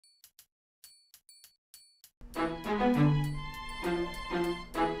Good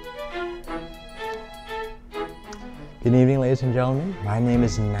evening, ladies and gentlemen. My name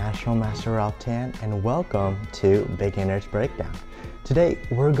is National Master Ralph Tan, and welcome to Beginner's Breakdown. Today,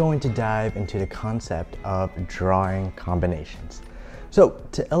 we're going to dive into the concept of drawing combinations. So,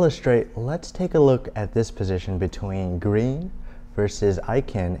 to illustrate, let's take a look at this position between Green versus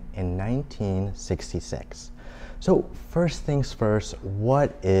Aiken in 1966. So, first things first,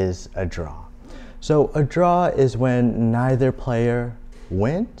 what is a draw? So, a draw is when neither player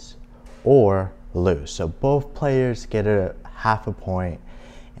wins or lose. So both players get a half a point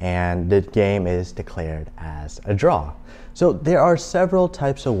and the game is declared as a draw. So there are several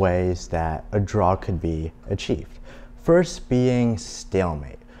types of ways that a draw could be achieved. First being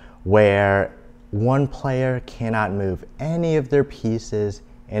stalemate, where one player cannot move any of their pieces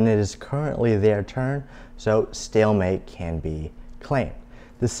and it is currently their turn, so stalemate can be claimed.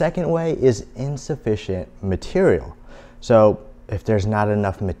 The second way is insufficient material. So if there's not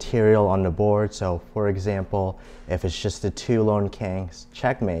enough material on the board, so for example, if it's just the two lone kings,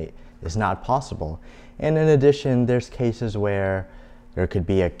 checkmate is not possible. And in addition, there's cases where there could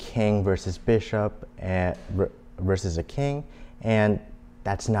be a king versus bishop and versus a king, and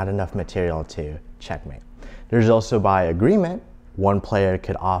that's not enough material to checkmate. There's also by agreement, one player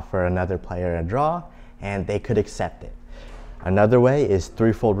could offer another player a draw, and they could accept it. Another way is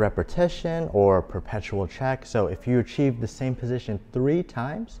threefold repetition or perpetual check. So if you achieve the same position 3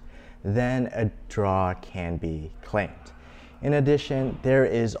 times, then a draw can be claimed. In addition, there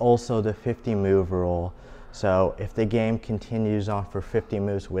is also the 50 move rule. So if the game continues on for 50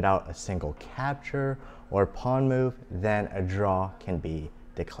 moves without a single capture or pawn move, then a draw can be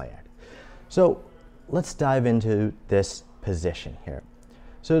declared. So let's dive into this position here.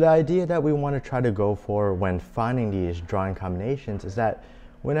 So the idea that we want to try to go for when finding these drawing combinations is that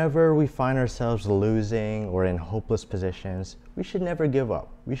whenever we find ourselves losing or in hopeless positions, we should never give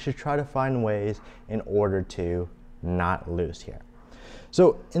up. We should try to find ways in order to not lose here.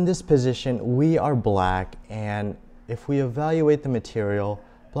 So in this position, we are black, and if we evaluate the material,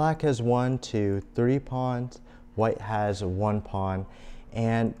 black has 1, 2, 3 pawns, white has 1 pawn,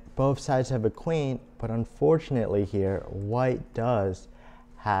 and both sides have a queen, but unfortunately here, white does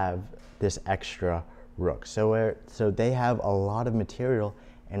have this extra rook. So they have a lot of material,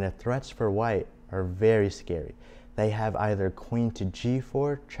 and the threats for white are very scary. They have either queen to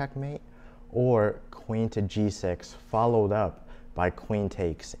g4 checkmate or queen to g6 followed up by queen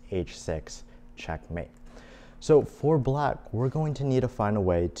takes h6 checkmate. So for black, we're going to need to find a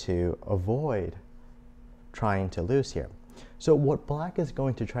way to avoid trying to lose here. So what black is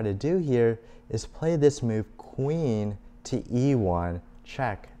going to try to do here is play this move queen to e1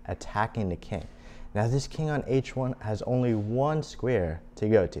 check, attacking the king. Now this king on h1 has only one square to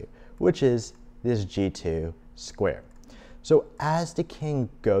go to, which is this g2 square. So as the king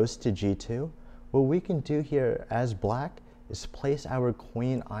goes to g2, what we can do here as black is place our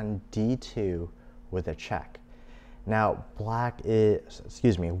queen on d2 with a check. Now white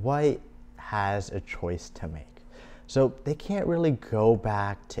has a choice to make. So they can't really go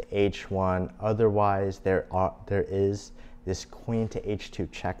back to h1, otherwise there is this queen to h2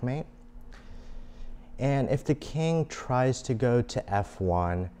 checkmate. And if the king tries to go to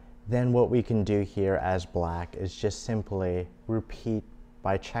f1, then what we can do here as black is just simply repeat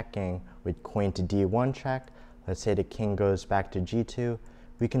by checking with queen to d1 check. Let's say the king goes back to g2,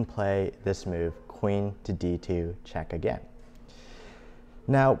 we can play this move queen to d2 check again.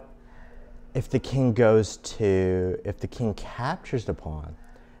 Now if the king captures the pawn,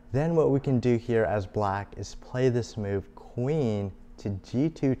 then what we can do here as black is play this move queen to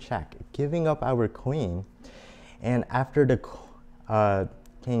g2 check, giving up our queen, and after the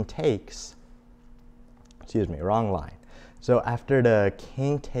king takes, wrong line. So after the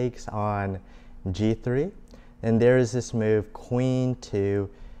king takes on g3, then there is this move queen to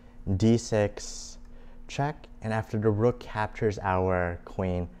d6 check, and after the rook captures our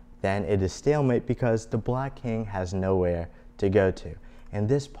queen, then it is stalemate because the black king has nowhere to go to. And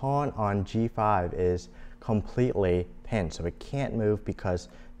this pawn on g5 is completely pinned, so it can't move because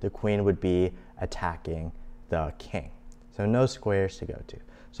the queen would be attacking the king. So no squares to go to.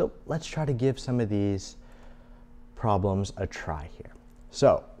 So let's try to give some of these problems a try here.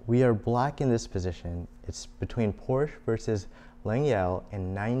 So we are black in this position. It's between Portisch versus Lengyel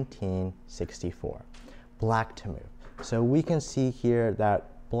in 1964. Black to move. So we can see here that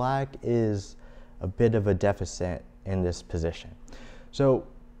black is a bit of a deficit in this position. So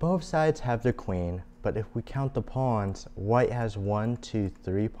both sides have the queen, but if we count the pawns, white has 1, 2,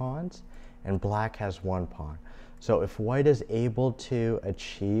 3 pawns, and black has 1 pawn. So if white is able to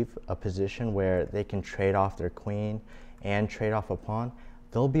achieve a position where they can trade off their queen and trade off a pawn,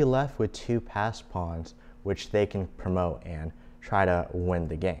 they'll be left with two passed pawns which they can promote and try to win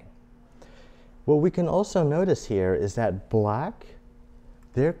the game. What we can also notice here is that black,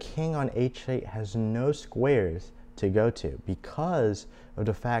 their king on h8 has no squares to go to because of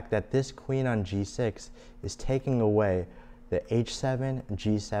the fact that this queen on g6 is taking away the h7,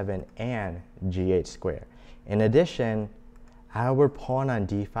 g7, and g8 square. In addition, our pawn on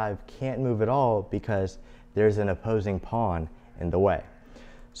d5 can't move at all because there's an opposing pawn in the way.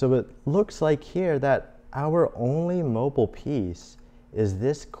 So it looks like here that our only mobile piece is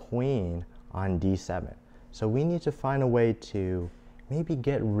this queen on d7. So we need to find a way to maybe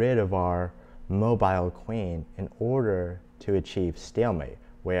get rid of our mobile queen in order to achieve stalemate,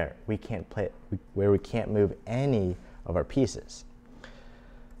 where we can't move any of our pieces.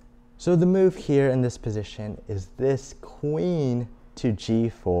 So the move here in this position is this queen to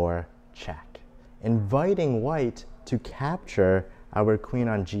g4 check, inviting white to capture our queen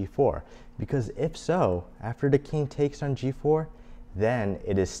on g4, because if so, after the king takes on g4, then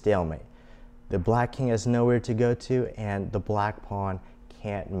it is stalemate. The black king has nowhere to go to and the black pawn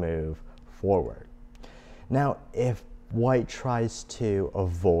can't move forward. Now, if white tries to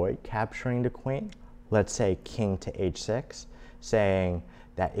avoid capturing the queen, let's say king to h6, saying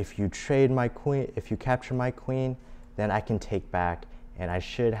that if you capture my queen, then I can take back and I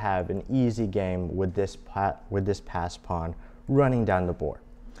should have an easy game with this passed pawn running down the board.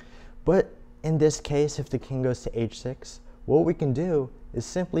 But in this case, if the king goes to h6, what we can do is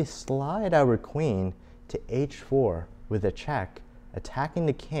simply slide our queen to h4 with a check, attacking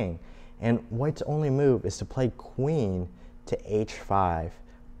the king, and white's only move is to play queen to h5,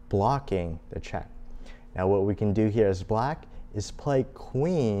 blocking the check. Now what we can do here as black is play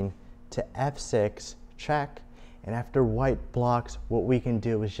queen to f6 check, and after white blocks, what we can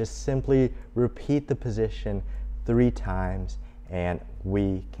do is just simply repeat the position 3 times and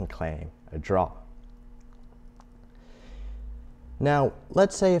we can claim a draw. Now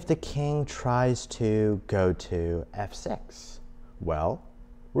let's say if the king tries to go to f6, well,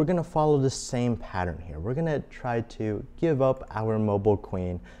 we're going to follow the same pattern here. We're going to try to give up our mobile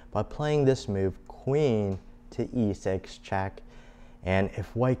queen by playing this move, queen to e6 check. And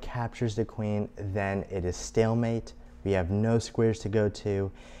if white captures the queen, then it is stalemate. We have no squares to go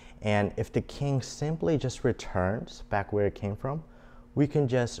to. And if the king simply just returns back where it came from, we can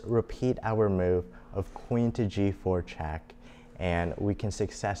just repeat our move of queen to g4 check, and we can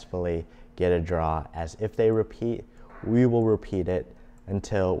successfully get a draw, as if they repeat, we will repeat it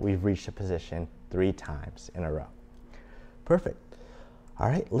until we've reached a position 3 times in a row. Perfect. All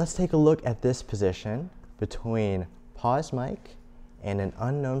right, let's take a look at this position between Pause Mike and an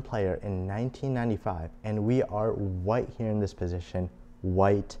unknown player in 1995, and we are white here in this position,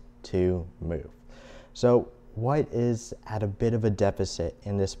 white to move. So white is at a bit of a deficit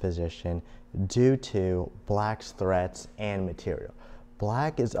in this position due to black's threats and material.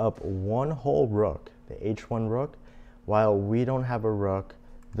 Black is up 1 whole rook, the h1 rook, while we don't have a rook,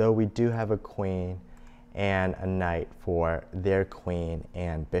 though we do have a queen and a knight for their queen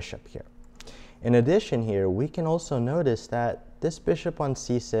and bishop here. In addition here, we can also notice that this bishop on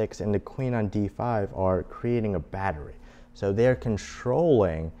c6 and the queen on d5 are creating a battery. So they're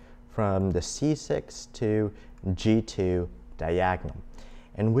controlling from the c6 to g2 diagonal.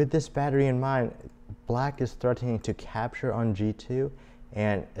 And with this battery in mind, black is threatening to capture on g2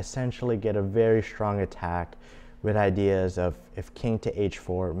 and essentially get a very strong attack with ideas of if king to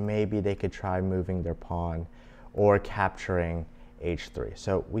h4, maybe they could try moving their pawn or capturing h3.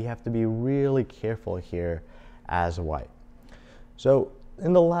 So we have to be really careful here as white. So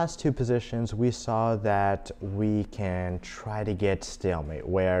in the last 2 positions, we saw that we can try to get stalemate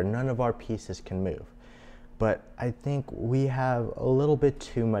where none of our pieces can move. But I think we have a little bit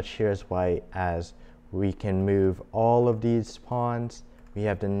too much here as white, as we can move all of these pawns. We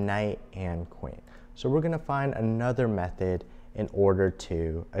have the knight and queen. So we're going to find another method in order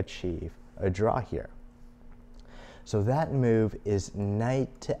to achieve a draw here. So that move is knight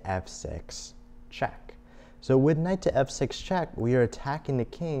to f6 check. So with knight to f6 check, we are attacking the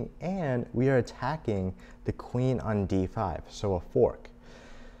king and we are attacking the queen on d5, so a fork.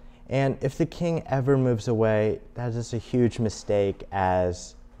 And if the king ever moves away, that is a huge mistake,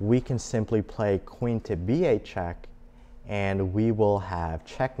 as we can simply play queen to b8 check and we will have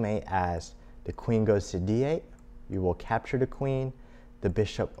checkmate, as the queen goes to d8, we will capture the queen, the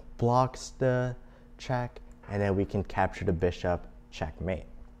bishop blocks the check, and then we can capture the bishop, checkmate.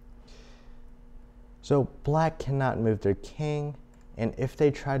 So black cannot move their king, and if they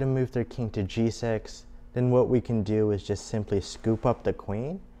try to move their king to g6, then what we can do is just simply scoop up the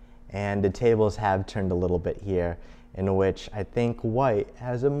queen, and the tables have turned a little bit here, in which I think white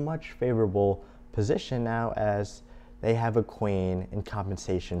has a much favorable position now, as they have a queen in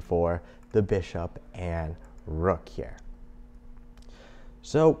compensation for the bishop and rook here.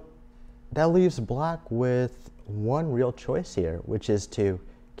 So that leaves black with one real choice here, which is to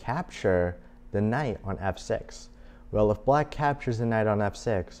capture the knight on f6. Well, if black captures the knight on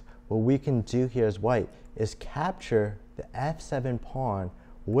f6, what we can do here as white is capture the f7 pawn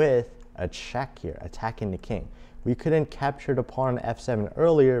with a check here, attacking the king. We couldn't capture the pawn on f7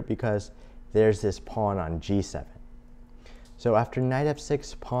 earlier because there's this pawn on g7. So after knight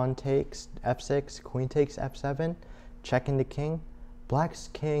f6, pawn takes f6, queen takes f7, checking the king, black's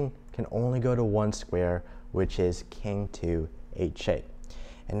king can only go to one square, which is king to h8.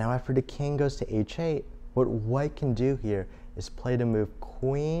 And now after the king goes to h8, what white can do here is play the move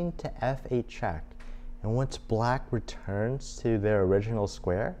queen to f8 check. And once black returns to their original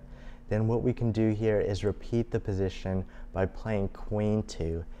square, then what we can do here is repeat the position by playing queen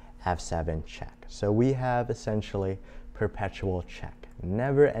to f7 check. So we have essentially perpetual check,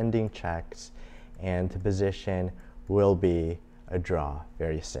 never-ending checks, and the position will be a draw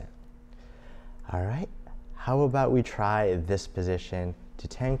very soon. All right, how about we try this position,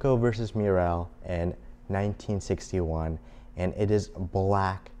 Titenko versus Mikhail in 1961, and it is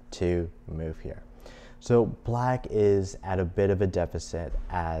black to move here. So black is at a bit of a deficit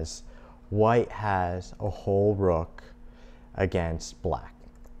as white has a whole rook against black.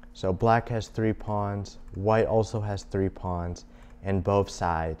 So black has 3 pawns, white also has 3 pawns, and both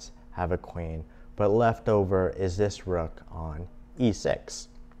sides have a queen, but left over is this rook on e6.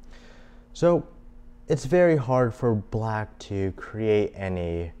 So it's very hard for black to create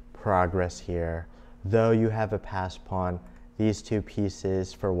any progress here. Though you have a passed pawn, these 2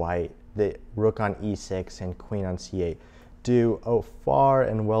 pieces for white, the rook on e6 and queen on c8, do a far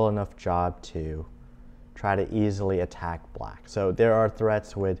and well enough job to try to easily attack black. So there are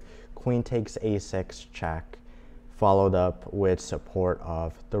threats with queen takes a6 check, followed up with support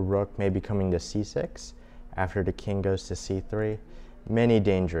of the rook maybe coming to c6 after the king goes to c3. Many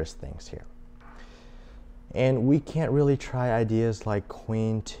dangerous things here. And we can't really try ideas like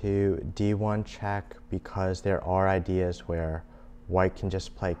queen to d1 check because there are ideas where white can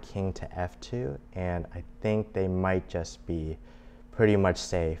just play king to f2, and I think they might just be pretty much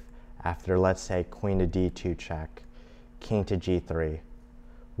safe after, let's say, queen to d2 check, king to g3.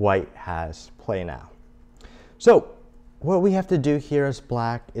 White has play now. So what we have to do here as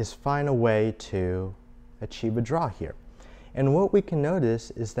black is find a way to achieve a draw here. And what we can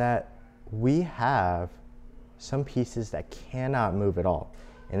notice is that we have some pieces that cannot move at all,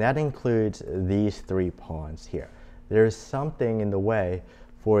 and that includes these 3 pawns here. There is something in the way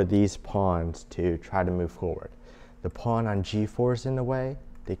for these pawns to try to move forward. The pawn on g4 is in the way,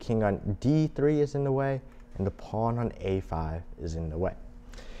 the king on d3 is in the way, and the pawn on a5 is in the way.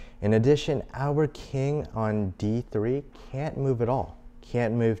 In addition, our king on d3 can't move at all.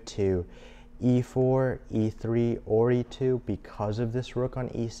 Can't move to e4, e3, or e2 because of this rook on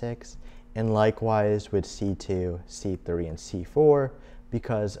e6, and likewise with c2, c3, and c4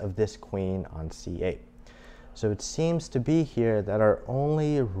 because of this queen on c8. So it seems to be here that our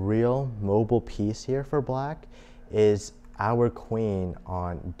only real mobile piece here for black is our queen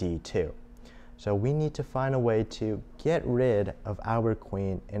on d2. So we need to find a way to get rid of our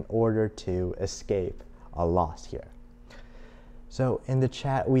queen in order to escape a loss here. So in the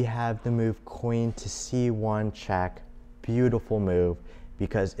chat we have the move queen to c1 check. Beautiful move,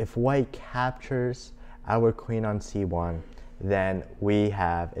 because if white captures our queen on c1, then we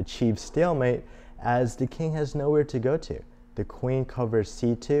have achieved stalemate, as the king has nowhere to go to. The queen covers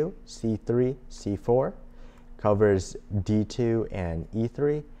c2, c3, c4, covers d2 and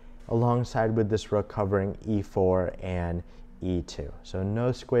e3, alongside with this rook covering e4 and e2. So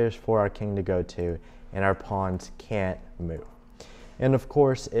no squares for our king to go to, and our pawns can't move. And of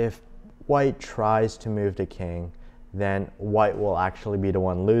course, if white tries to move the king, then white will actually be the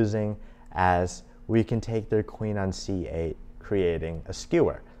one losing, as we can take their queen on c8, creating a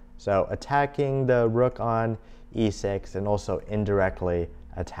skewer. So attacking the rook on e6 and also indirectly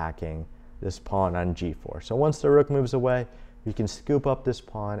attacking this pawn on g4. So once the rook moves away, we can scoop up this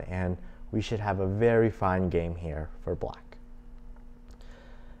pawn and we should have a very fine game here for black.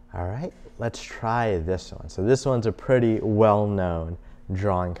 All right, let's try this one. So this one's a pretty well-known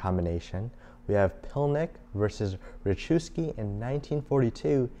drawing combination. We have Pilnik versus Rachewski in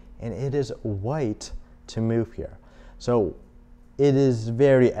 1942, and it is white to move here. So it is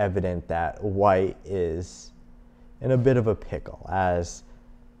very evident that white is in a bit of a pickle, as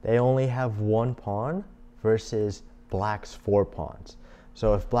they only have 1 pawn versus black's 4 pawns.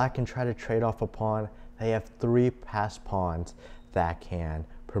 So if black can try to trade off a pawn, they have 3 passed pawns that can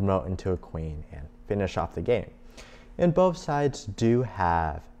promote into a queen and finish off the game. And both sides do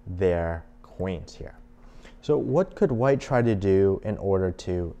have their queens here. So what could white try to do in order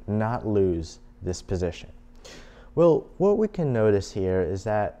to not lose this position? Well, what we can notice here is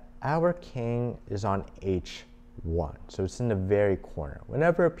that our king is on h1, so it's in the very corner.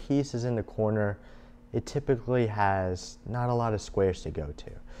 Whenever a piece is in the corner, it typically has not a lot of squares to go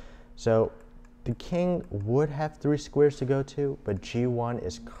to. So the king would have 3 squares to go to, but g1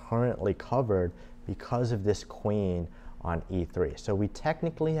 is currently covered because of this queen on e3. So we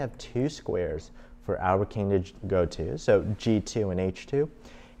technically have 2 squares for our king to go to, so g2 and h2.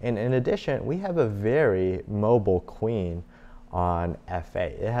 And in addition, we have a very mobile queen on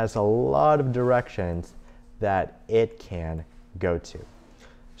fa. It has a lot of directions that it can go to.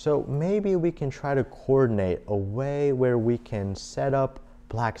 So maybe we can try to coordinate a way where we can set up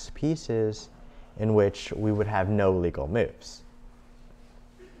black's pieces in which we would have no legal moves.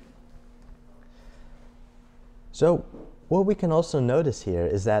 So what we can also notice here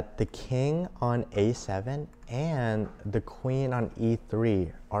is that the king on a7 and the queen on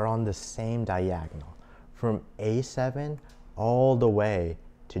e3 are on the same diagonal from a7 all the way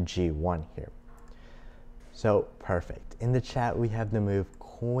to g1 here. So perfect. In the chat we have the move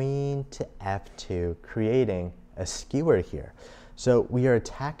queen to f2, creating a skewer here. So we are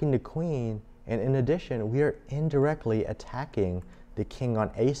attacking the queen, and in addition we are indirectly attacking the king on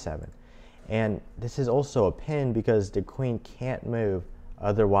a7. And this is also a pin because the queen can't move,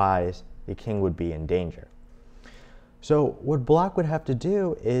 otherwise the king would be in danger. So what black would have to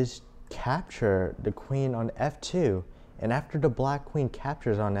do is capture the queen on f2, and after the black queen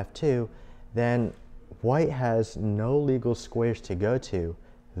captures on f2, then white has no legal squares to go to,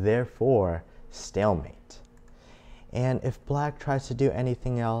 therefore stalemate. And if black tries to do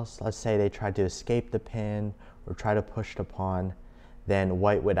anything else, let's say they try to escape the pin or try to push the pawn, then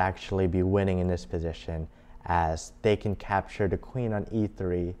white would actually be winning in this position, as they can capture the queen on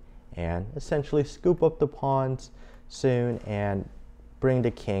e3 and essentially scoop up the pawns soon and bring the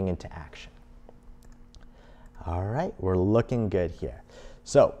king into action. All right, we're looking good here.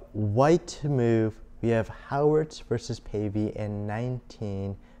 So white to move, we have Horowitz versus Pavey in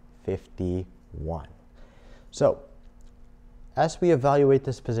 1951. So as we evaluate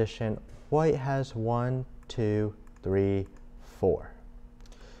this position, white has 1, 2, 3, 4.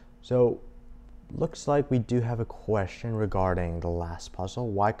 So looks like we do have a question regarding the last puzzle.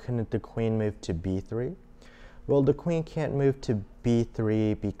 Why couldn't the queen move to b3? Well, the queen can't move to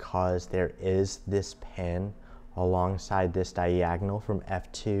b3 because there is this pin alongside this diagonal from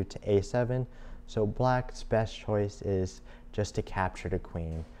f2 to a7. So black's best choice is just to capture the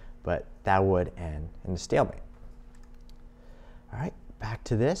queen, but that would end in a stalemate. All right, back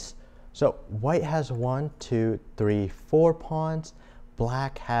to this. So white has 1, 2, 3, 4 pawns.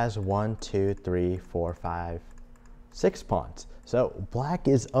 Black has 1, 2, 3, 4, 5, 6 pawns. So black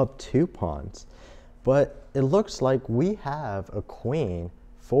is up 2 pawns, but it looks like we have a queen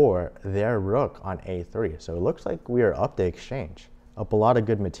for their rook on a3. So it looks like we are up the exchange, up a lot of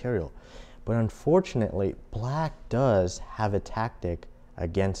good material. But unfortunately, black does have a tactic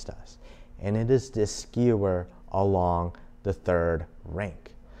against us, and it is this skewer along the 3rd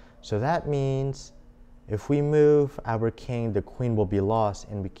rank. So that means if we move our king, the queen will be lost,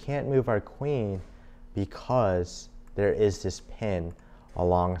 and we can't move our queen because there is this pin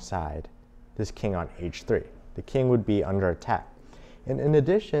alongside this king on h3. The king would be under attack. And in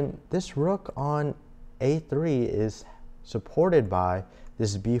addition, this rook on a3 is supported by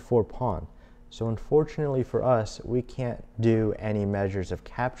this b4 pawn. So unfortunately for us, we can't do any measures of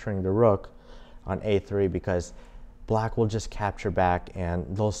capturing the rook on a3 because black will just capture back and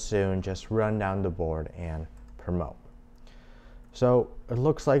they'll soon just run down the board and promote. So it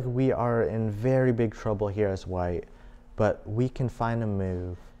looks like we are in very big trouble here as white, but we can find a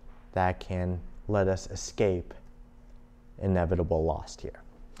move that can let us escape inevitable loss here.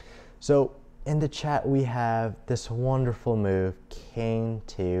 So in the chat we have this wonderful move, king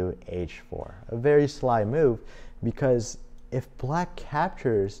to h4. A very sly move, because if black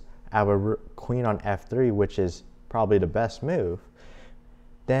captures our queen on f3, which is probably the best move,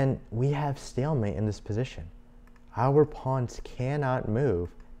 then we have stalemate in this position. Our pawns cannot move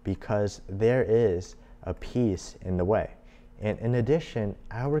because there is a piece in the way. And in addition,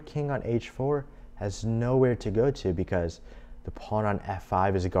 our king on h4 has nowhere to go to because the pawn on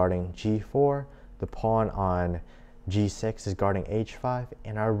f5 is guarding g4, the pawn on g6 is guarding h5,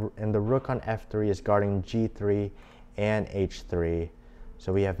 and the rook on f3 is guarding g3 and h3.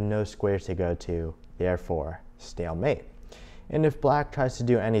 so we have no squares to go to, therefore stalemate. And if black tries to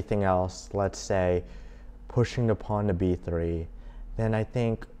do anything else, let's say pushing the pawn to b3, then I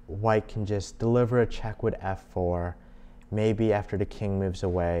think white can just deliver a check with f4. Maybe after the king moves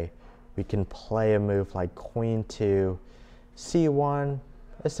away, we can play a move like queen to c1,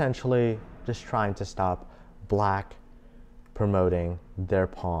 essentially just trying to stop black promoting their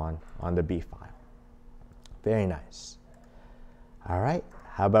pawn on the b file. Very nice. All right,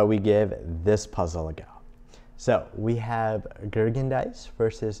 how about we give this puzzle a go? So we have Gergendice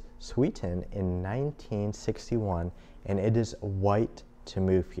versus Sweeten in 1961, and it is white to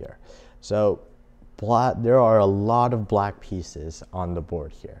move here. So there are a lot of black pieces on the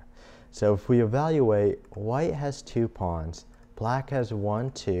board here. So if we evaluate, white has 2 pawns, black has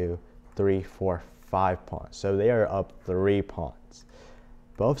 1, 2, 3, 4, 5 pawns. So they are up 3 pawns.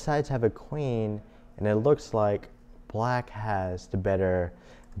 Both sides have a queen, and it looks like black has the better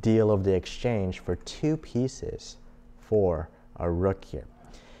deal of the exchange for 2 pieces for a rook here.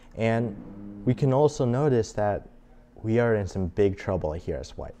 And we can also notice that we are in some big trouble here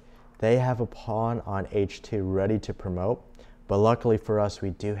as white. They have a pawn on h2 ready to promote, but luckily for us, we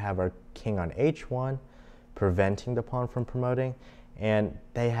do have our king on h1, preventing the pawn from promoting, and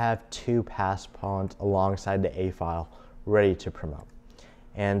they have 2 passed pawns alongside the a file ready to promote.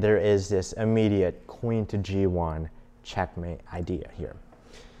 And there is this immediate queen to g1 checkmate idea here.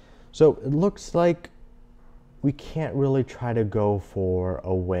 So it looks like we can't really try to go for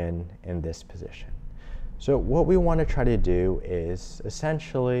a win in this position. So what we want to try to do is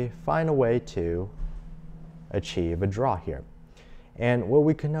essentially find a way to achieve a draw here. And what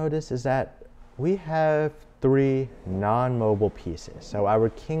we can notice is that we have 3 non-mobile pieces. So our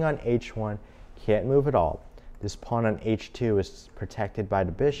king on h1 can't move at all. This pawn on h2 is protected by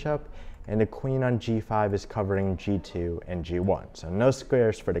the bishop, and the queen on g5 is covering g2 and g1. So no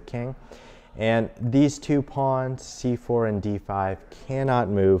squares for the king. And these 2 pawns, c4 and d5, cannot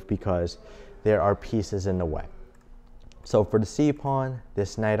move because there are pieces in the way. So for the c pawn,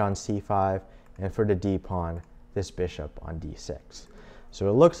 this knight on c5, and for the d pawn, this bishop on d6. So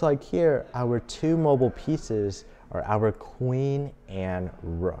it looks like here our 2 mobile pieces are our queen and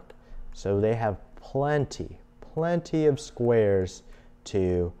rook. So they have plenty of squares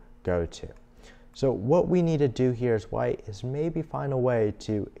to go to. So what we need to do here as white is maybe find a way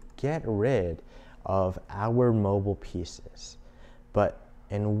to get rid of our mobile pieces. But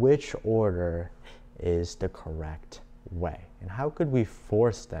in which order is the correct way? And how could we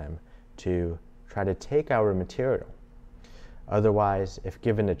force them to try to take our material? Otherwise, if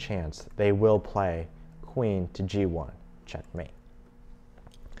given a chance, they will play queen to g1, checkmate.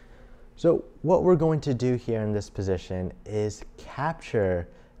 So what we're going to do here in this position is capture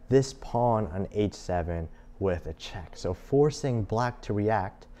this pawn on h7 with a check. So forcing black to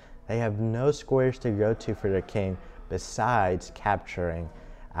react. They have no squares to go to for their king besides capturing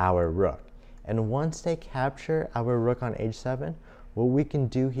our rook. And once they capture our rook on h7, what we can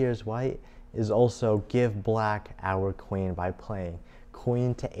do here as white is also give black our queen by playing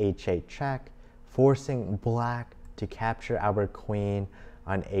queen to h8 check, forcing black to capture our queen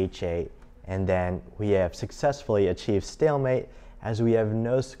on h8, and then we have successfully achieved stalemate as we have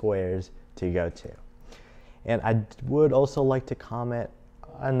no squares to go to. And I would also like to comment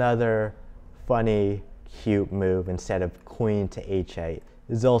another funny, cute move instead of queen to h8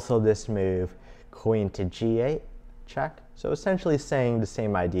 is also this move, queen to g8 check. So essentially saying the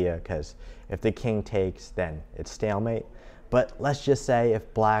same idea, because if the king takes, then it's stalemate. But let's just say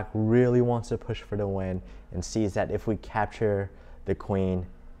if black really wants to push for the win and sees that if we capture the queen,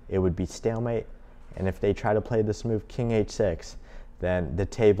 it would be stalemate. And if they try to play this move, king h6, then the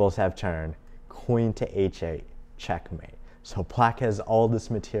tables have turned, queen to h8, checkmate. So black has all this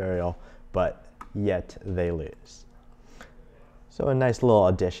material, but yet they lose. So a nice little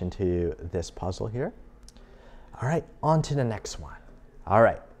addition to this puzzle here. All right, on to the next one. All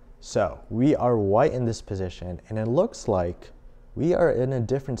right, so we are white in this position, and it looks like we are in a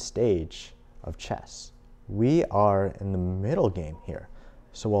different stage of chess. We are in the middle game here.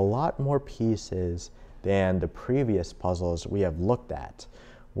 So a lot more pieces than the previous puzzles we have looked at,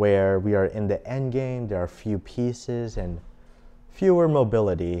 where we are in the end game, there are few pieces and fewer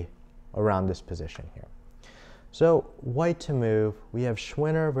mobility around this position here. So white to move, we have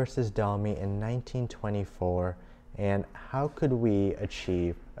Schwinner versus Delmy in 1924, and how could we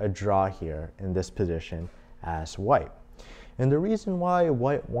achieve a draw here in this position as white? And the reason why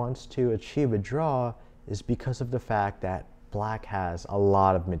white wants to achieve a draw is because of the fact that black has a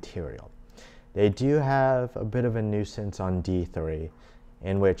lot of material. They do have a bit of a nuisance on d3,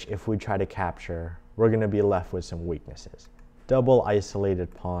 in which if we try to capture, we're going to be left with some weaknesses. double isolated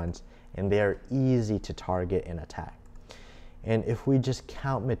pawns, and they are easy to target and attack. And if we just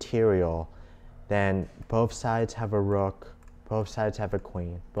count material, then both sides have a rook, both sides have a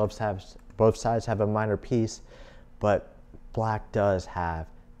queen, both sides have a minor piece, but black does have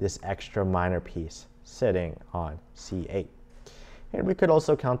this extra minor piece sitting on c8. And we could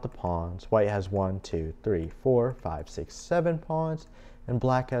also count the pawns. White has 1, 2, 3, 4, 5, 6, 7 pawns, and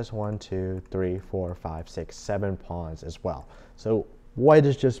black has 1, 2, 3, 4, 5, 6, 7 pawns as well. So white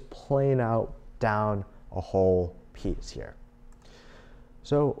is just playing out down a whole piece here.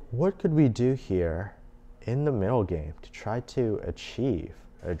 So what could we do here in the middle game to try to achieve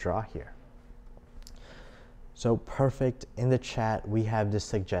a draw here? So perfect, in the chat we have this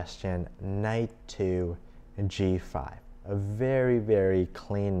suggestion, knight to g5. A very, very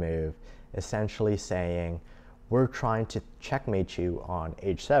clean move, essentially saying we're trying to checkmate you on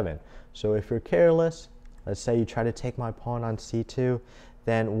h7. So if you're careless, let's say you try to take my pawn on c2,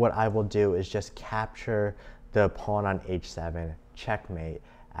 then what I will do is just capture the pawn on h7, checkmate,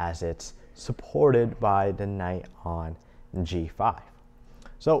 as it's supported by the knight on g5.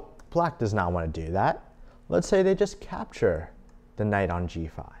 So black does not want to do that. Let's say they just capture the knight on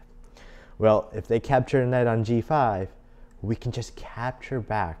g5. Well, if they capture the knight on g5, we can just capture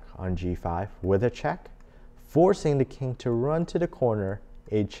back on g5 with a check, forcing the king to run to the corner,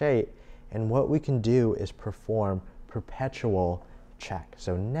 h8, and what we can do is perform perpetual check,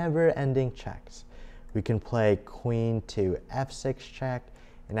 so never-ending checks. We can play queen to f6 check,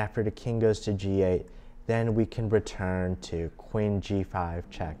 and after the king goes to g8, then we can return to queen g5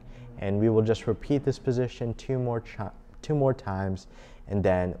 check, and we will just repeat this position two more times, and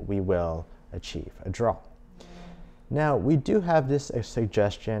then we will achieve a draw. Now, we do have this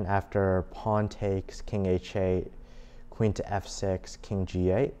suggestion after pawn takes, king h8, queen to f6, king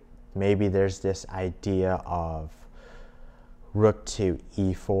g8. Maybe there's this idea of rook to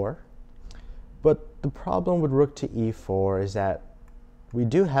e4. But the problem with rook to e4 is that we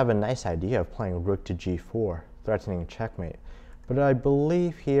do have a nice idea of playing rook to g4, threatening checkmate. But I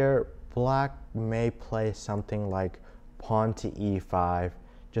believe here black may play something like pawn to e5,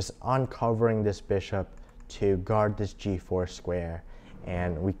 just uncovering this bishop to guard this g4 square,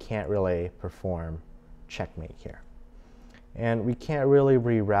 and we can't really perform checkmate here. And we can't really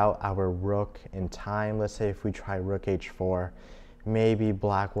reroute our rook in time. Let's say if we try rook h4, maybe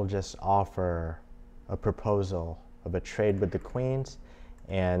black will just offer a proposal of a trade with the queens,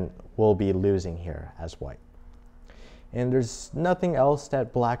 and we'll be losing here as white. And there's nothing else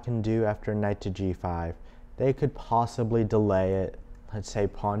that black can do after knight to g5. They could possibly delay it, let's say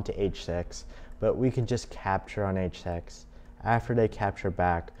pawn to h6, but we can just capture on h6. After they capture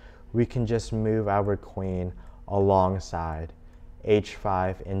back, we can just move our queen alongside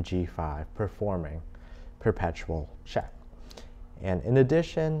h5 and g5, performing perpetual check. And in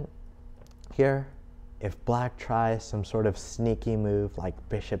addition, here, if black tries some sort of sneaky move like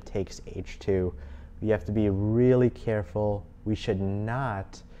bishop takes h2, we have to be really careful. We should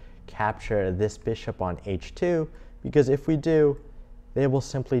not capture this bishop on h2, because if we do, they will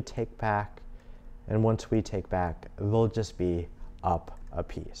simply take back, and once we take back, they'll just be up a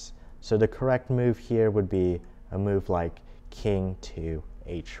piece. So the correct move here would be a move like king to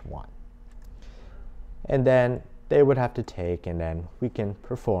h1. And then they would have to take, and then we can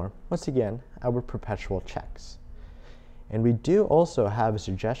perform, once again, our perpetual checks. And we do also have a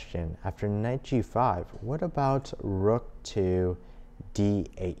suggestion after knight g5. What about rook to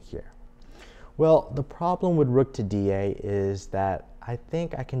d8 here? Well, the problem with rook to d8 is that I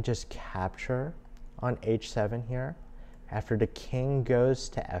think I can just capture on h7 here. After the king goes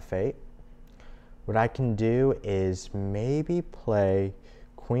to f8, what I can do is maybe play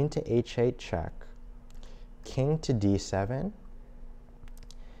queen to h8 check, king to d7,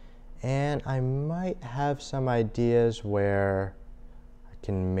 and I might have some ideas where I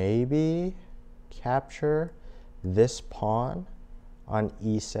can maybe capture this pawn on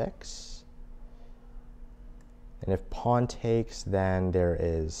e6. And if pawn takes, then there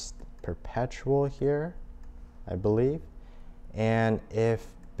is perpetual here, I believe. And if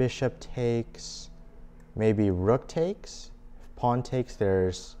bishop takes, maybe rook takes. If pawn takes,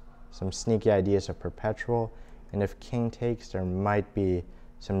 there's some sneaky ideas of perpetual. And if king takes, there might be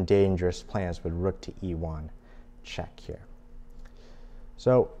some dangerous plans with rook to e1 check here.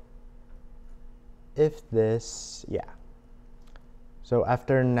 So if this, yeah. So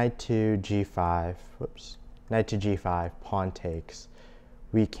after knight to g5, whoops, knight to g5, pawn takes,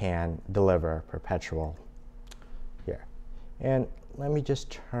 we can deliver perpetual here. And let me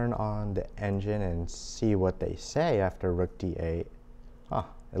just turn on the engine and see what they say after rook d8. Ah,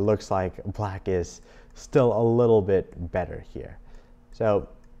 it looks like black is still a little bit better here. So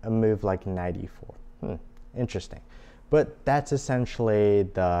a move like knight e4. Interesting. But that's essentially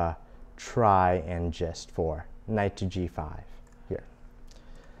the try and gist for knight to g5 here.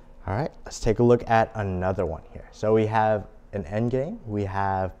 All right, let's take a look at another one here. So we have an endgame. We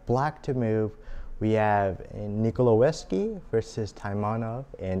have black to move. We have Nikolowski versus Taimanov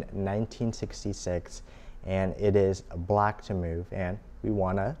in 1966, and it is black to move, and we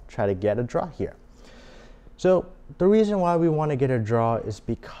want to try to get a draw here. So the reason why we want to get a draw is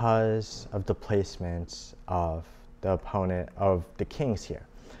because of the placements of the opponent, of the kings here.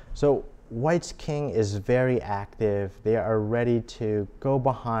 So white's king is very active. They are ready to go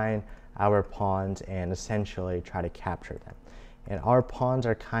behind our pawns and essentially try to capture them. And our pawns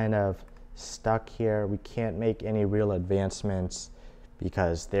are kind of stuck here. We can't make any real advancements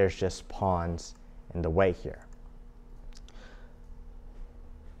because there's just pawns in the way here.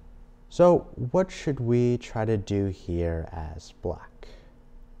 So what should we try to do here as black?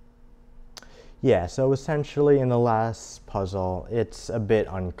 Yeah, so essentially in the last puzzle, it's a bit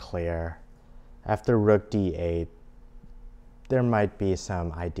unclear. After rook d8, there might be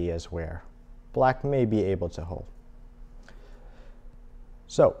some ideas where black may be able to hold.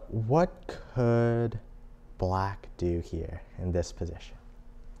 So what could black do here in this position?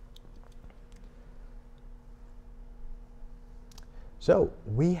 So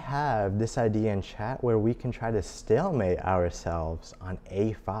we have this idea in chat where we can try to stalemate ourselves on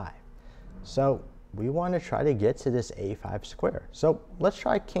a5. So we want to try to get to this a5 square. So let's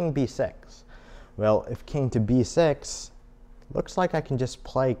try king b6. Well, if king to b6, looks like I can just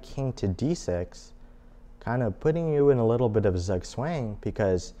play king to d6, kind of putting you in a little bit of a zugzwang,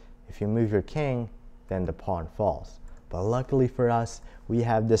 because if you move your king, then the pawn falls. But luckily for us, we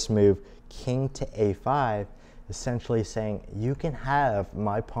have this move, king to a5, essentially saying you can have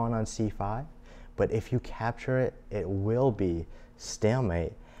my pawn on c5, but if you capture it, it will be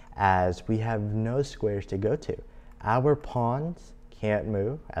stalemate, as we have no squares to go to. Our pawns can't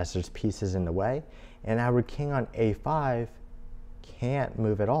move as there's pieces in the way, and our king on a5 can't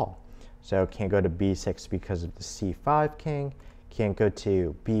move at all. So can't go to b6 because of the c5 king, can't go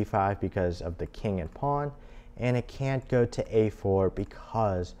to b5 because of the king and pawn, and it can't go to a4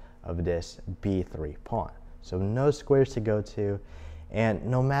 because of this b3 pawn. So no squares to go to, and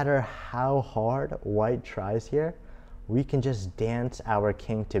no matter how hard white tries here, we can just dance our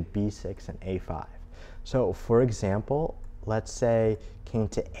king to b6 and a5. So for example, let's say king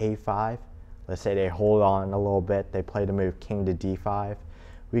to a5, let's say they hold on a little bit, they play the move king to d5,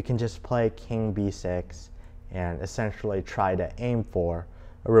 we can just play king b6 and essentially try to aim for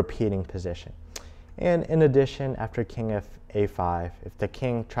a repeating position. And in addition, after king a5, if the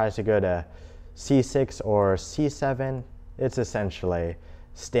king tries to go to c6 or c7, it's essentially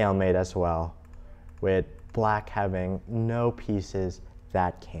stalemate as well, with black having no pieces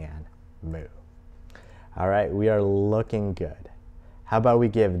that can move. All right, we are looking good. How about we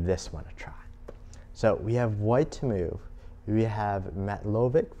give this one a try? So we have white to move. We have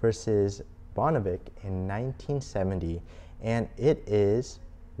Matulovic versus Botvinnik in 1970, and it is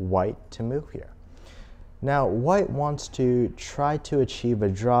white to move here. Now, white wants to try to achieve a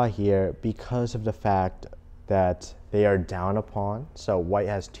draw here because of the fact that they are down a pawn. So white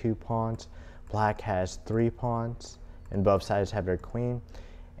has 2 pawns, black has 3 pawns, and both sides have their queen,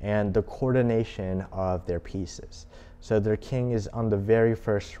 and the coordination of their pieces. So their king is on the very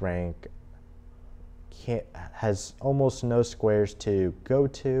first rank, has almost no squares to go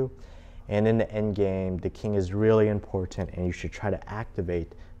to, and in the end game, the king is really important, and you should try to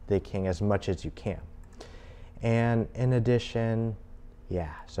activate the king as much as you can. And in addition,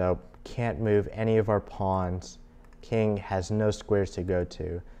 yeah, so can't move any of our pawns. King has no squares to go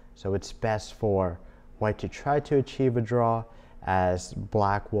to, so it's best for white to try to achieve a draw, as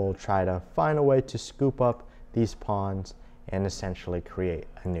black will try to find a way to scoop up these pawns and essentially create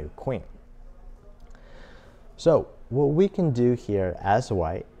a new queen. So what we can do here as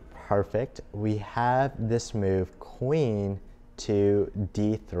white, perfect, we have this move queen to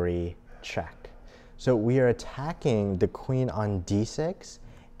d3 check. So we are attacking the queen on d6,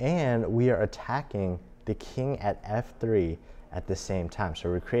 and we are attacking the king at f3 at the same time. So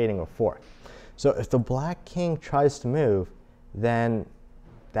we're creating a fourth. So if the black king tries to move, then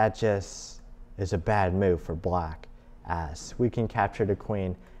that just is a bad move for black, as we can capture the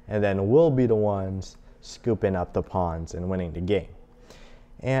queen, and then we'll be the ones scooping up the pawns and winning the game.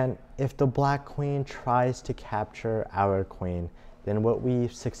 And if the black queen tries to capture our queen, then what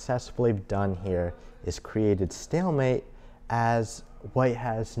we've successfully done here is created stalemate, as white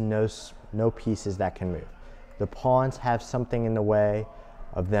has no pieces that can move. The pawns have something in the way,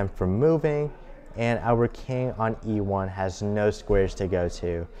 of them from moving, and our king on e1 has no squares to go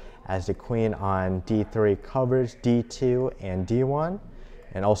to, as the queen on d3 covers d2 and d1,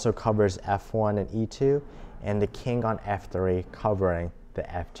 and also covers f1 and e2, and the king on f3 covering the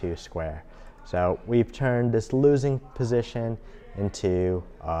f2 square. So we've turned this losing position into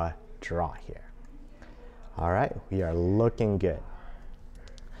a draw here. All right, we are looking good.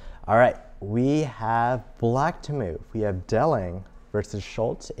 All right, we have black to move. We have Delling versus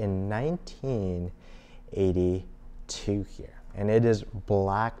Schultz in 1982 here, and it is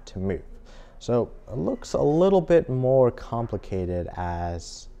black to move. So it looks a little bit more complicated,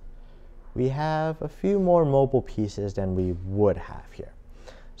 as we have a few more mobile pieces than we would have here.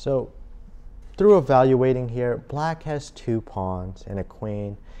 So through evaluating here, black has 2 pawns and a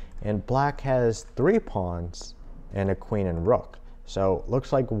queen, and black has 3 pawns and a queen and rook. So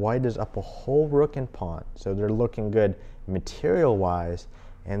looks like white is up a whole rook and pawn. So they're looking good material-wise,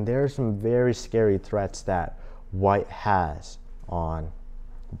 and there are some very scary threats that white has on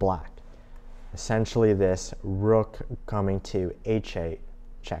black. Essentially this rook coming to h8,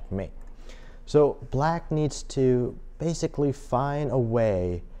 checkmate. So black needs to basically find a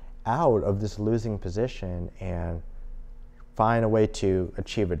way out of this losing position and find a way to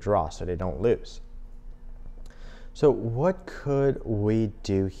achieve a draw so they don't lose. So what could we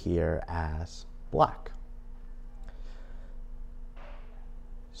do here as black?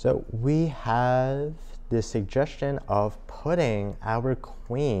 So we have the suggestion of putting our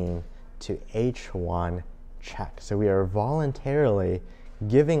queen to h1 check. So we are voluntarily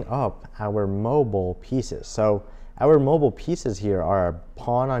giving up our mobile pieces. So our mobile pieces here are a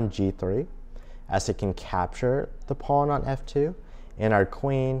pawn on g3, as it can capture the pawn on f2, and our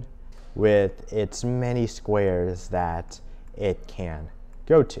queen with its many squares that it can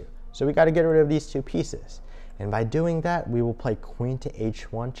go to. So we got to get rid of these 2 pieces. And by doing that, we will play queen to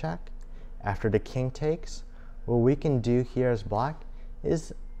h1 check. After the king takes, what we can do here as black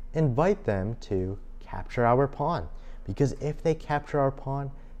is invite them to capture our pawn. Because if they capture our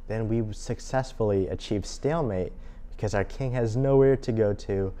pawn, then we successfully achieve stalemate, because our king has nowhere to go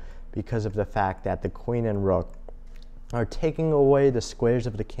to, because of the fact that the queen and rook are taking away the squares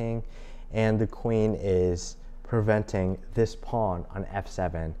of the king, and the queen is preventing this pawn on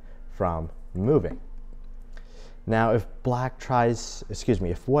f7 from moving. Now if white tries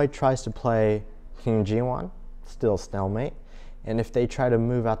to play king g1, still stalemate. And if they try to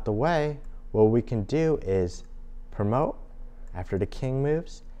move out the way, what we can do is promote after the king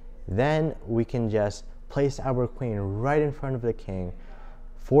moves. Then we can just place our queen right in front of the king,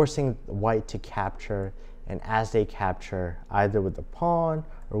 forcing white to capture. And as they capture, either with the pawn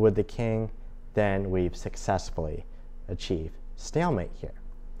or with the king, then we've successfully achieved stalemate here.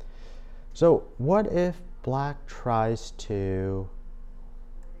 So what if black tries to,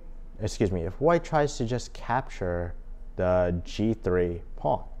 if white tries to just capture the g3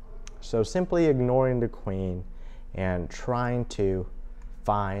 pawn? So simply ignoring the queen and trying to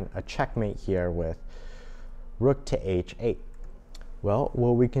find a checkmate here with rook to h8. Well,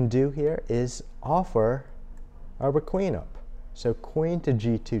 what we can do here is offer our queen up. So queen to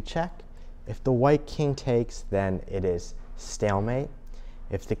g2 check. If the white king takes, then it is stalemate.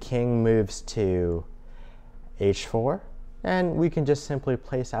 If the king moves to h4, then we can just simply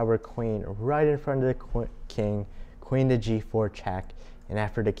place our queen right in front of the king, queen to g4 check, and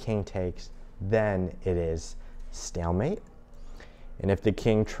after the king takes, then it is stalemate. And if the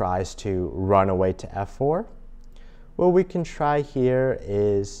king tries to run away to f4, what we can try here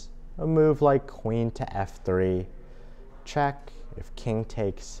is a move like queen to f3, check. If king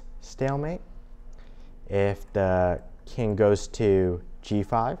takes, stalemate. If the king goes to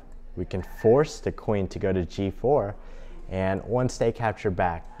g5, we can force the queen to go to g4, and once they capture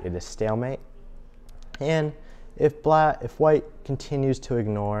back, it is stalemate. And if white continues to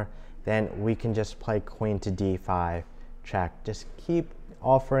ignore, then we can just play queen to d5, check. Just keep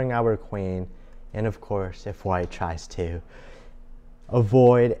offering our queen, and of course, if white tries to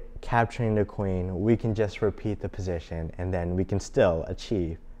avoid capturing the queen, we can just repeat the position, and then we can still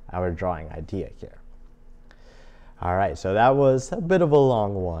achieve our drawing idea here. All right, so that was a bit of a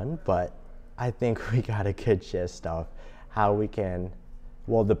long one, but I think we got a good gist of how we can,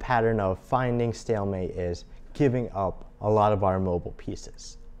 well, the pattern of finding stalemate is giving up a lot of our mobile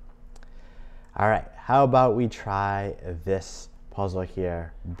pieces. All right, how about we try this puzzle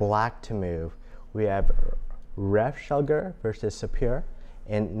here, black to move. We have Reefschlaeger versus Seppeur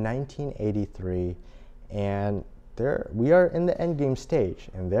in 1983, and we are in the endgame stage,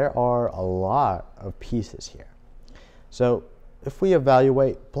 and there are a lot of pieces here. So if we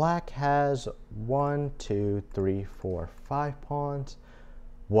evaluate, black has 1, 2, 3, 4, 5 pawns,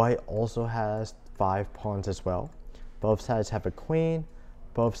 White also has 5 pawns as well. Both sides have a queen,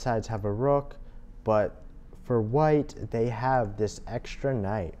 both sides have a rook, but for white, they have this extra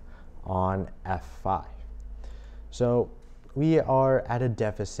knight on f5. So we are at a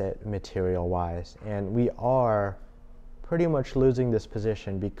deficit material-wise, and we are pretty much losing this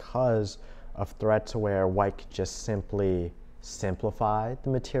position because of threats where white could just simply simplify the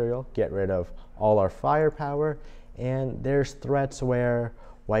material, get rid of all our firepower, and there's threats where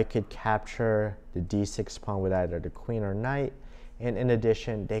white could capture the d6 pawn with either the queen or knight, and in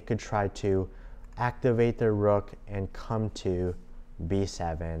addition, they could try to activate their rook and come to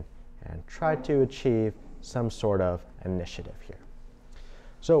b7 and try to achieve some sort of initiative here.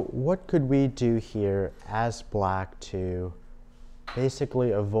 So what could we do here as black to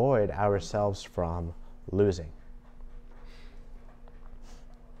basically avoid ourselves from losing?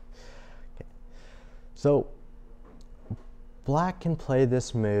 Okay. So black can play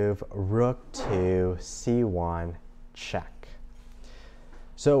this move, rook to c1 check.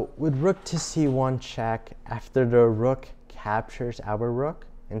 So with rook to c1 check, after the rook captures our rook,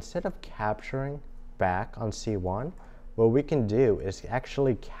 instead of capturing back on c1, what we can do is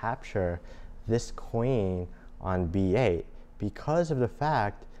actually capture this queen on b8 because of the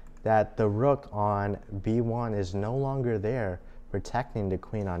fact that the rook on b1 is no longer there protecting the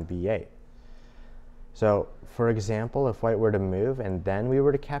queen on b8. So for example, if white were to move and then we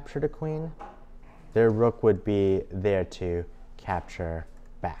were to capture the queen, their rook would be there to capture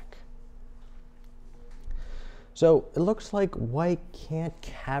back. So it looks like white can't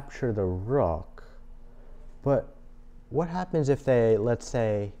capture the rook, but what happens if they, let's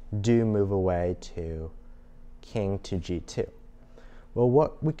say, do move away to king to g2? Well,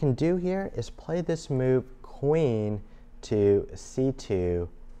 what we can do here is play this move queen to c2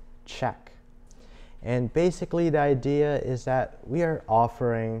 check. And basically the idea is that we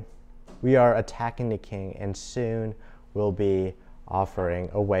are attacking the king, and soon we'll be offering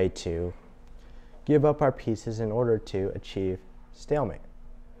a way to give up our pieces in order to achieve stalemate.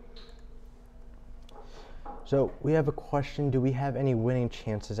 So we have a question, do we have any winning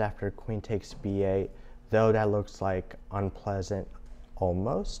chances after queen takes b8, though that looks like unpleasant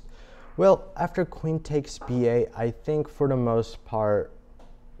almost? Well, after queen takes b8, I think for the most part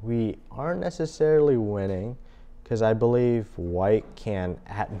we aren't necessarily winning, because I believe white can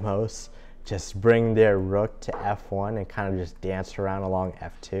at most just bring their rook to f1 and kind of just dance around along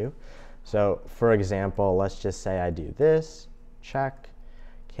f2. So for example, let's just say I do this, check,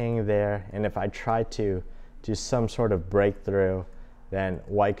 king there, and if I try to do some sort of breakthrough, then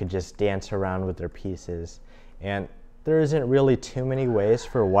white could just dance around with their pieces. And there isn't really too many ways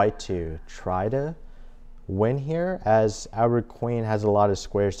for white to try to win here, as our queen has a lot of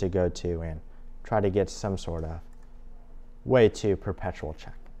squares to go to and try to get some sort of way to perpetual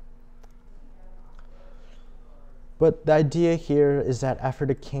check. But the idea here is that after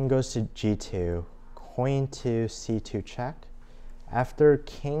the king goes to g2, queen to c2 check. After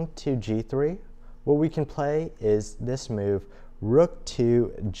king to g3, what we can play is this move, rook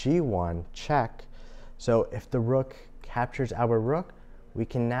to g1 check. So if the rook captures our rook, we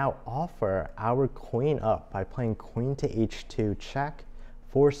can now offer our queen up by playing queen to h2 check,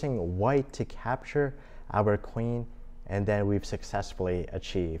 forcing white to capture our queen, and then we've successfully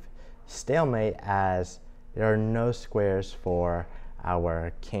achieved stalemate, as there are no squares for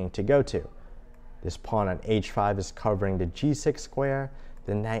our king to go to. This pawn on h5 is covering the g6 square,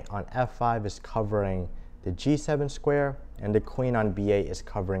 the knight on f5 is covering the g7 square, and the queen on b8 is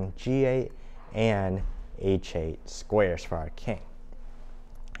covering g8 and h8 squares for our king.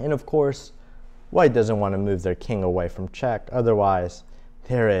 And of course, white doesn't want to move their king away from check, otherwise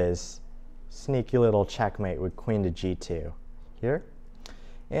there is sneaky little checkmate with queen to g2 here.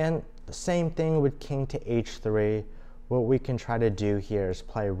 And the same thing with king to h3. What we can try to do here is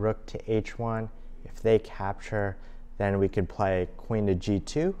play rook to h1. If they capture, then we could play queen to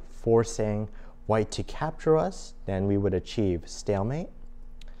g2, forcing white to capture us. Then we would achieve stalemate.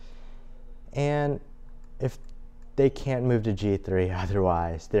 And if they can't move to g3,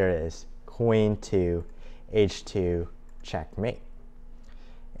 otherwise there is queen to h2 checkmate.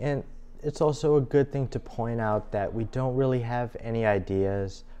 And it's also a good thing to point out that we don't really have any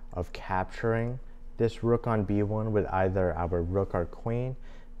ideas of capturing this rook on b1 with either our rook or queen,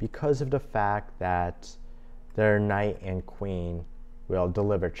 because of the fact that their knight and queen will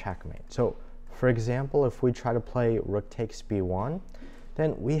deliver checkmate. So for example, if we try to play rook takes b1,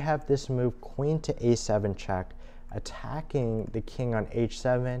 then we have this move queen to a7 check, attacking the king on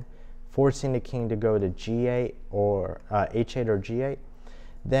h7, forcing the king to go to g8 or h8 or g8.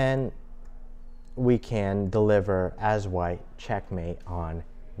 Then we can deliver as white checkmate on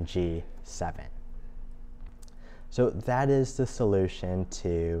g7. So that is the solution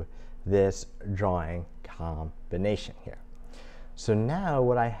to this drawing combination here. So now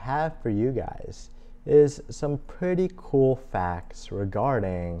what I have for you guys is some pretty cool facts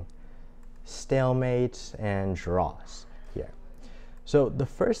regarding stalemates and draws here. So the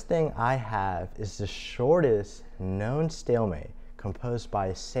first thing I have is the shortest known stalemate, composed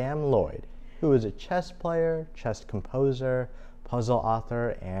by Sam Lloyd, who is a chess player, chess composer, puzzle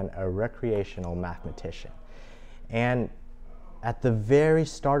author, and a recreational mathematician. And at the very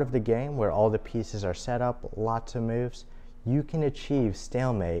start of the game, where all the pieces are set up, lots of moves, you can achieve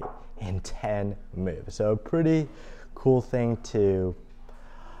stalemate in 10 moves. So a pretty cool thing to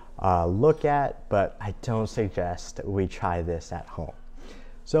look at, but I don't suggest we try this at home.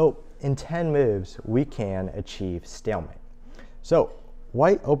 So in 10 moves, we can achieve stalemate. So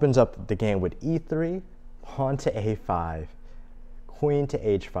white opens up the game with e3, pawn to a5, queen to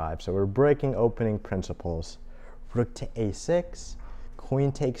h5. So we're breaking opening principles. Rook to a6,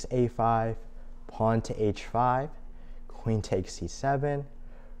 queen takes a5, pawn to h5, queen takes c7,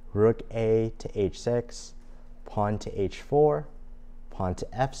 rook a to h6, pawn to h4, pawn to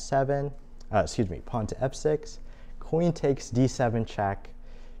f7, pawn to f6, queen takes d7 check,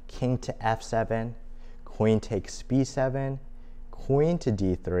 king to f7, queen takes b7, queen to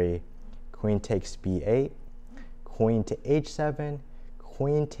d3, queen takes b8, queen to h7,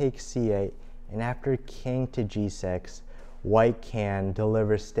 queen takes c8, and after king to g6, white can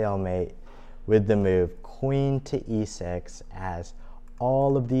deliver stalemate with the move queen to e6, as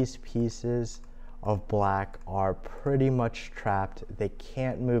all of these pieces of black are pretty much trapped. They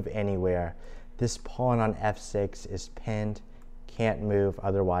can't move anywhere. This pawn on f6 is pinned, can't move,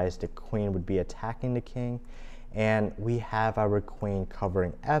 otherwise the queen would be attacking the king. And we have our queen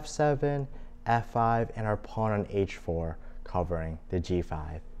covering f7, f5, and our pawn on h4 covering the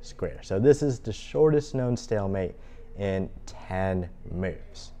g5 square. So this is the shortest known stalemate in 10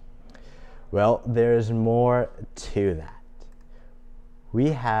 moves. Well, there's more to that. We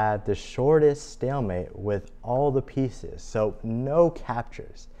have the shortest stalemate with all the pieces, so no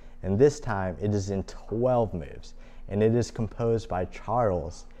captures. And this time it is in 12 moves, and it is composed by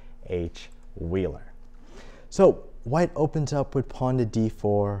Charles H. Wheeler. So white opens up with pawn to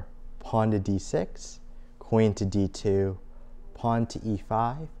d4, pawn to d6, queen to d2, pawn to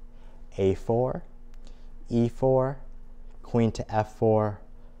e5, a4, e4, queen to f4,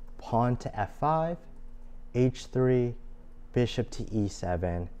 pawn to f5, h3, bishop to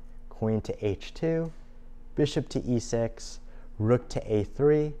e7, queen to h2, bishop to e6, rook to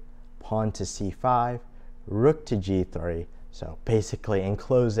a3, pawn to c5, rook to g3. So basically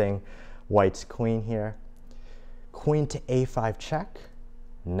enclosing white's queen here. Queen to a5 check,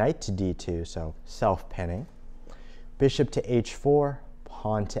 knight to d2, so self-pinning. Bishop to h4,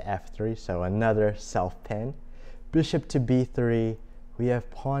 pawn to f3, so another self-pin. Bishop to b3, we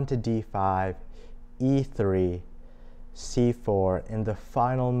have pawn to d5, e3, c4, and the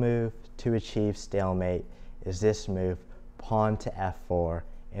final move to achieve stalemate is this move, pawn to f4,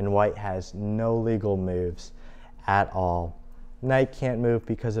 and white has no legal moves at all. Knight can't move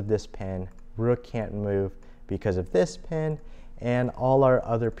because of this pin, rook can't move because of this pin, and all our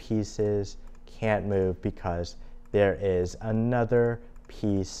other pieces can't move because there is another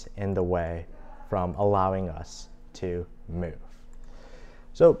piece in the way from allowing us to move.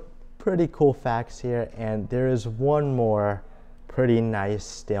 So pretty cool facts here, and there is one more pretty nice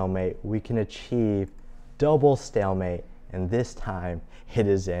stalemate. We can achieve double stalemate, and this time it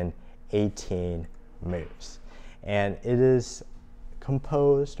is in 18 moves. And it is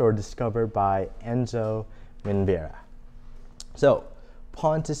composed or discovered by Enzo Minvera. So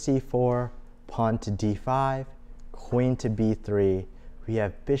pawn to c4, pawn to d5, queen to b3, we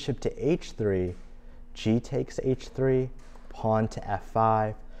have bishop to h3, g takes h3, pawn to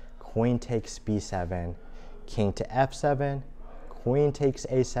f5, queen takes b7, king to f7, queen takes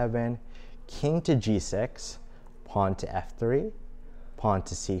a7, king to g6, pawn to f3, pawn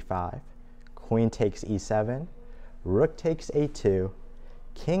to c5, queen takes e7, rook takes a2,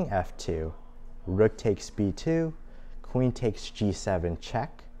 king f2, rook takes b2, queen takes g7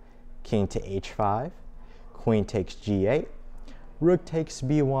 check, king to h5, queen takes g8, rook takes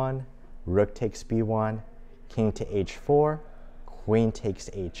b1, rook takes b1, king to h4, queen takes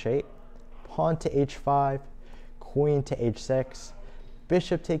h8, pawn to h5, queen to h6,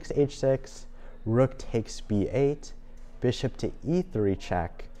 bishop takes h6, rook takes b8, bishop to e3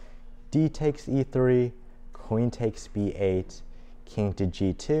 check, d takes e3, queen takes b8, king to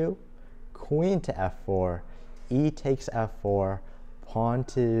g2, queen to f4, e takes f4, pawn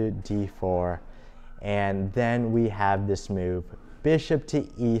to d4, and then we have this move, bishop to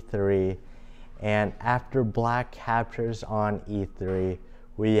e3, and after black captures on e3,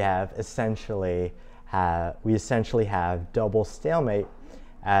 we essentially have double stalemate,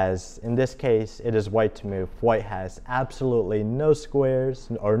 as in this case it is white to move. White has absolutely no squares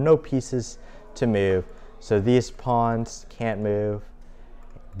or no pieces to move, so these pawns can't move.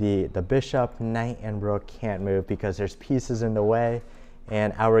 The bishop, knight, and rook can't move because there's pieces in the way,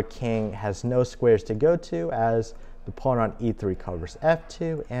 and our king has no squares to go to, as the pawn on e3 covers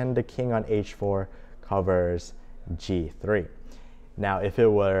f2 and the king on h4 covers g3. Now if it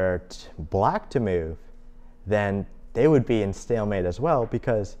were black to move, then they would be in stalemate as well,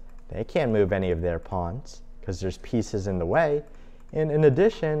 because they can't move any of their pawns because there's pieces in the way, and in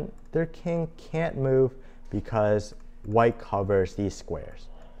addition their king can't move because white covers these squares.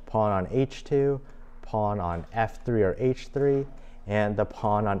 Pawn on h2, pawn on f3 or h3, and the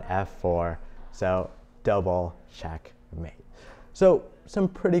pawn on f4, so double checkmate. So some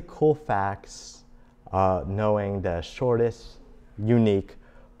pretty cool facts, knowing the shortest unique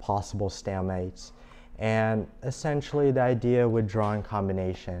possible stalemates. And essentially the idea with drawing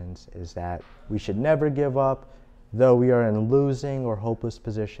combinations is that we should never give up. Though we are in losing or hopeless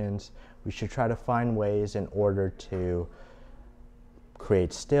positions, we should try to find ways in order to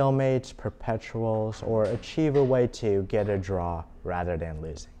create stalemates, perpetuals, or achieve a way to get a draw rather than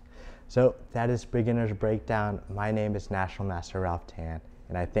losing. So that is Beginner's Breakdown. My name is National Master Ralph Tan,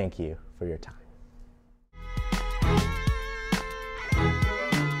 and I thank you for your time.